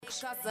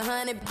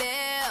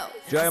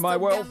JMI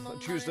Wealth,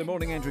 Tuesday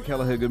morning. Andrew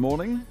Callagher, good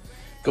morning.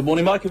 Good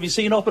morning, Mike. Have you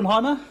seen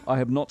Oppenheimer? I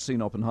have not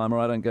seen Oppenheimer.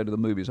 I don't go to the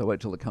movies. I wait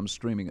till it comes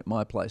streaming at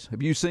my place.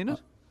 Have you seen it?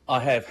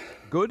 I have.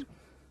 Good?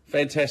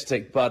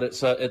 Fantastic, but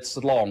it's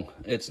long.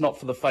 It's not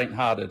for the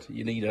faint-hearted.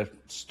 You need a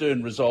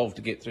stern resolve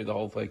to get through the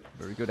whole thing.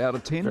 Very good. Out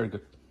of 10? Very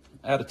good.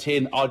 Out of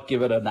 10, I'd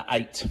give it an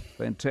 8.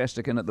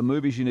 Fantastic. And at the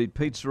movies, you need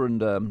pizza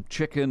and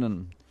chicken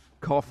and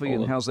coffee.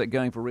 And how's that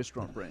going for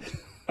restaurant brands?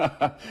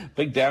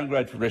 Big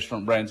downgrade for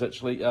restaurant brands,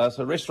 actually.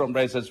 So restaurant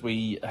brands, as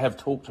we have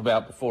talked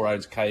about before,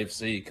 owns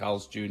KFC,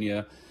 Carl's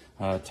Jr.,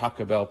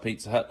 Taco Bell,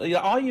 Pizza Hut.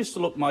 I used to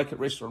look, Mike, at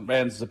restaurant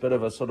brands as a bit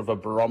of a sort of a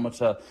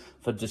barometer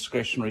for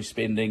discretionary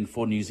spending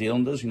for New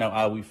Zealanders.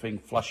 Are we feeling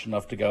flush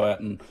enough to go out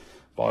and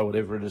buy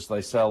whatever it is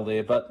they sell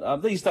there?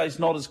 But these days,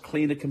 not as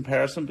clean a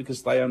comparison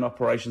because they own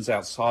operations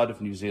outside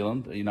of New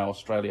Zealand,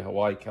 Australia,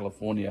 Hawaii,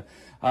 California.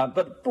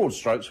 But broad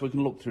strokes, we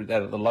can look through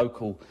that at the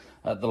local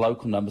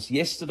numbers.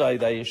 Yesterday,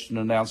 they issued an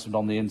announcement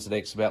on the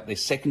NZX about their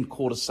second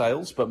quarter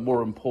sales, but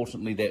more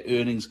importantly, their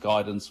earnings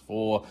guidance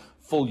for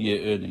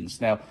full-year earnings.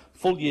 Now,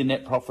 full-year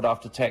net profit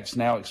after tax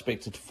now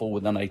expected to fall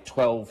within a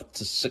 $12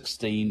 to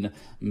 $16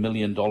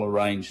 million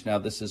range. Now,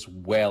 this is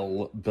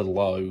well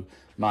below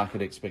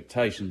market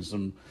expectations,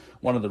 and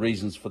one of the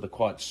reasons for the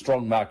quite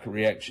strong market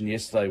reaction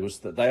yesterday was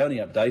that they only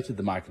updated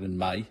the market in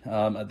May.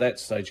 At that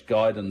stage,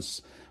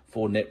 guidance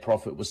for net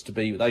profit was to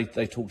be,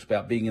 they talked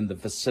about being in the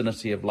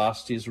vicinity of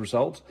last year's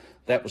result.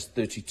 That was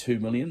 32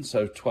 million,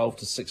 so 12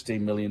 to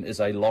 16 million is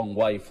a long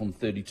way from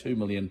 32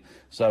 million,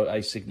 so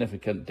a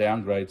significant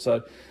downgrade.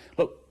 So,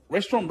 look,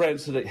 restaurant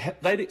brands,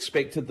 they'd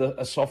expected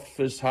a soft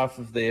first half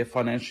of their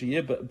financial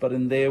year, but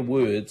in their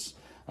words,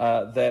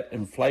 that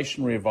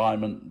inflationary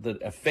environment that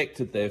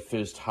affected their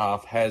first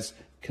half has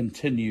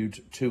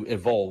continued to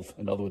evolve.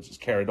 In other words, it's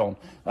carried on.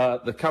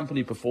 The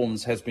company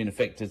performance has been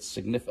affected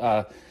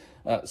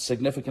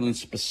significantly.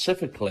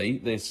 Specifically,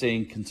 they're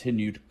seeing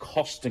continued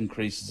cost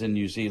increases in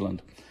New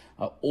Zealand.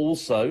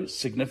 Also,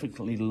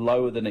 significantly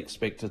lower than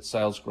expected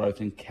sales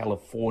growth in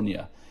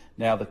California.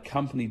 Now, the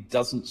company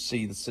doesn't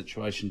see the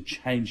situation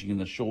changing in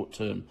the short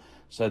term,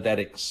 so that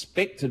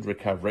expected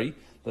recovery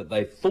that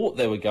they thought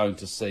they were going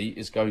to see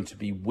is going to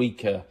be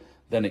weaker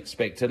than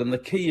expected. And the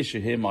key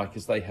issue here, Mike,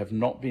 is they have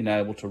not been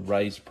able to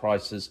raise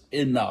prices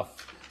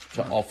enough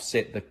to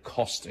offset the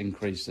cost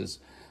increases.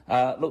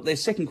 Look, their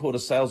second quarter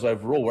sales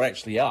overall were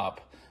actually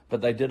up,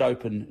 but they did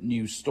open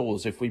new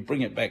stores. If we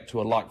bring it back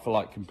to a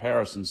like-for-like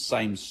comparison,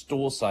 same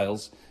store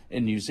sales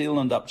in New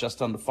Zealand up just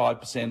under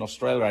 5%,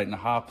 Australia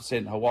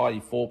 8.5%,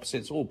 Hawaii 4%,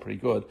 it's all pretty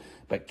good.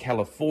 But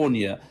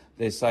California,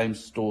 their same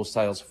store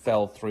sales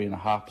fell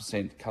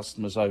 3.5%.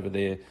 Customers over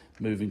there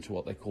moving to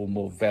what they call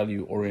more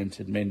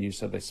value-oriented menus,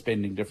 so they're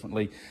spending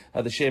differently.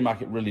 The share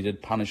market really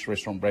did punish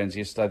restaurant brands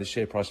yesterday. The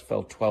share price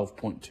fell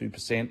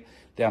 12.2%,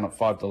 down at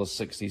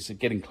 $5.60, so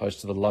getting close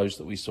to the lows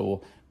that we saw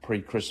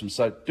pre-Christmas.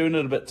 So doing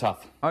it a bit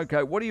tough.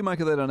 Okay, what do you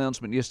make of that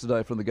announcement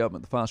yesterday from the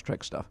government, the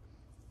fast-track stuff?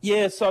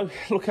 Yeah, so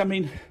look, I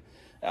mean,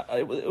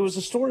 it was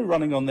a story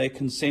running on their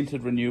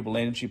consented renewable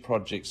energy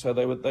project. So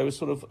they were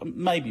sort of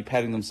maybe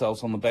patting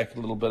themselves on the back a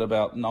little bit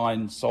about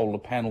 9 solar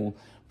panel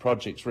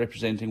projects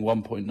representing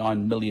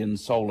 1.9 million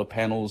solar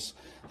panels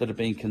that have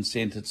been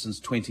consented since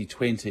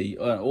 2020,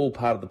 all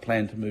part of the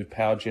plan to move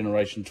power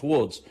generation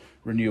towards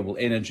renewable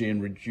energy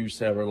and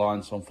reduce our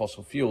reliance on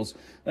fossil fuels.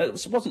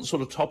 It wasn't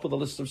sort of top of the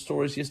list of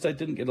stories yesterday,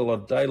 didn't get a lot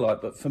of daylight,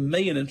 but for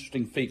me an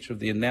interesting feature of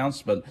the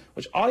announcement,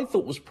 which I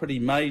thought was pretty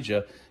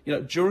major,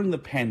 during the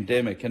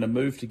pandemic and a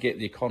move to get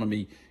the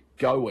economy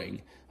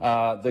going,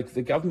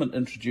 the government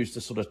introduced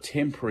a sort of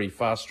temporary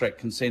fast-track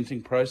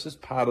consenting process.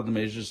 Part of the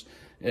measures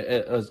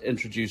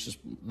introduces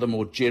the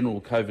more general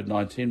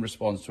COVID-19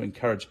 response to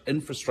encourage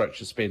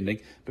infrastructure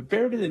spending. But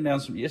buried in the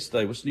announcement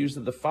yesterday was news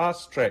that the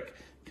fast-track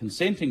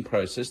consenting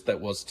process that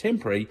was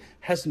temporary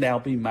has now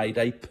been made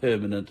a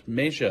permanent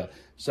measure.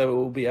 So it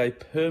will be a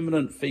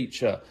permanent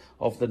feature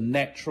of the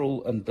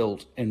Natural and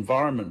Built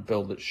Environment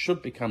Bill that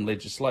should become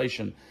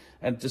legislation,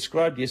 and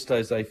described yesterday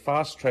as a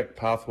fast-track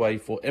pathway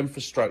for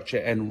infrastructure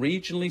and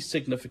regionally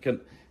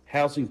significant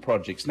housing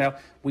projects. Now,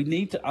 we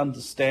need to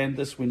understand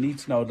this, we need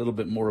to know a little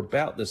bit more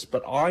about this,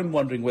 but I'm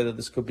wondering whether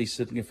this could be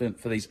significant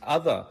for these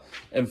other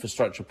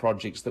infrastructure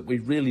projects that we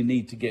really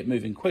need to get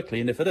moving quickly,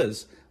 and if it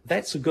is,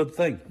 that's a good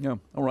thing. Yeah,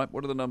 all right,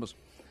 what are the numbers?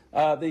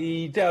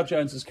 The Dow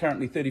Jones is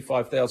currently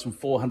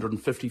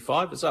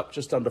 35,455. It's up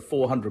just under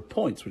 400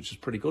 points, which is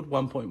pretty good,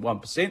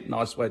 1.1%.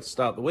 Nice way to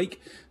start the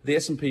week. The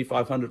S&P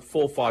 500,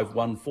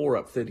 4514,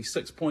 up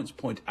 36 points,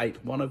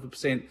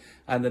 0.81%.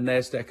 And the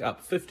Nasdaq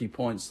up 50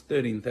 points,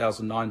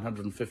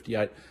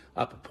 13,958,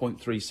 up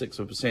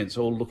 0.36%.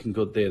 So all looking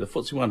good there. The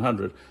FTSE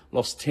 100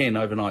 lost 10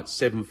 overnight,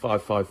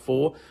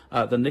 7554.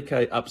 The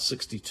Nikkei up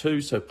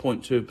 62, so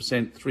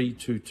 0.2%,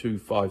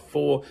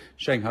 32254.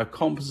 Shanghai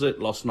Composite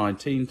lost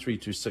 19,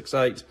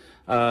 3268.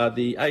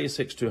 The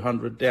ASX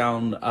 200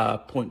 down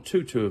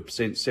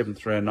 0.22%,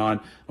 7,309,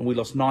 and we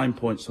lost 9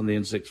 points on the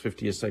NZX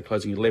 50 yesterday,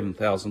 closing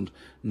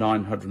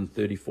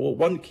 11,934.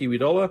 One Kiwi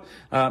dollar,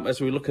 as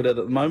we look at it at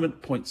the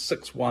moment,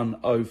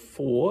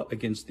 0.6104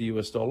 against the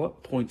US dollar,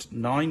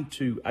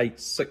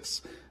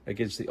 0.9286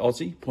 against the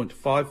Aussie,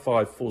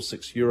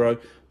 0.5546 euro,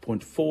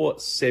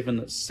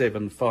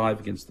 0.4775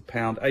 against the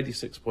pound,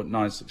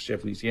 86.96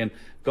 Japanese yen,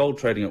 gold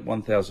trading at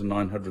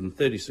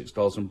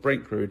 $1,936, and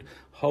Brent crude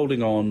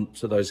holding on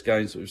to those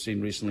gains that we've seen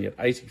recently at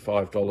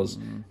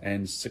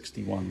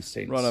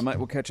 $85.61. Righto, mate.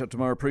 We'll catch up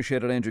tomorrow.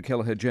 Appreciate it. Andrew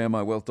Kelleher,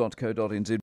 jmiwealth.co.nz.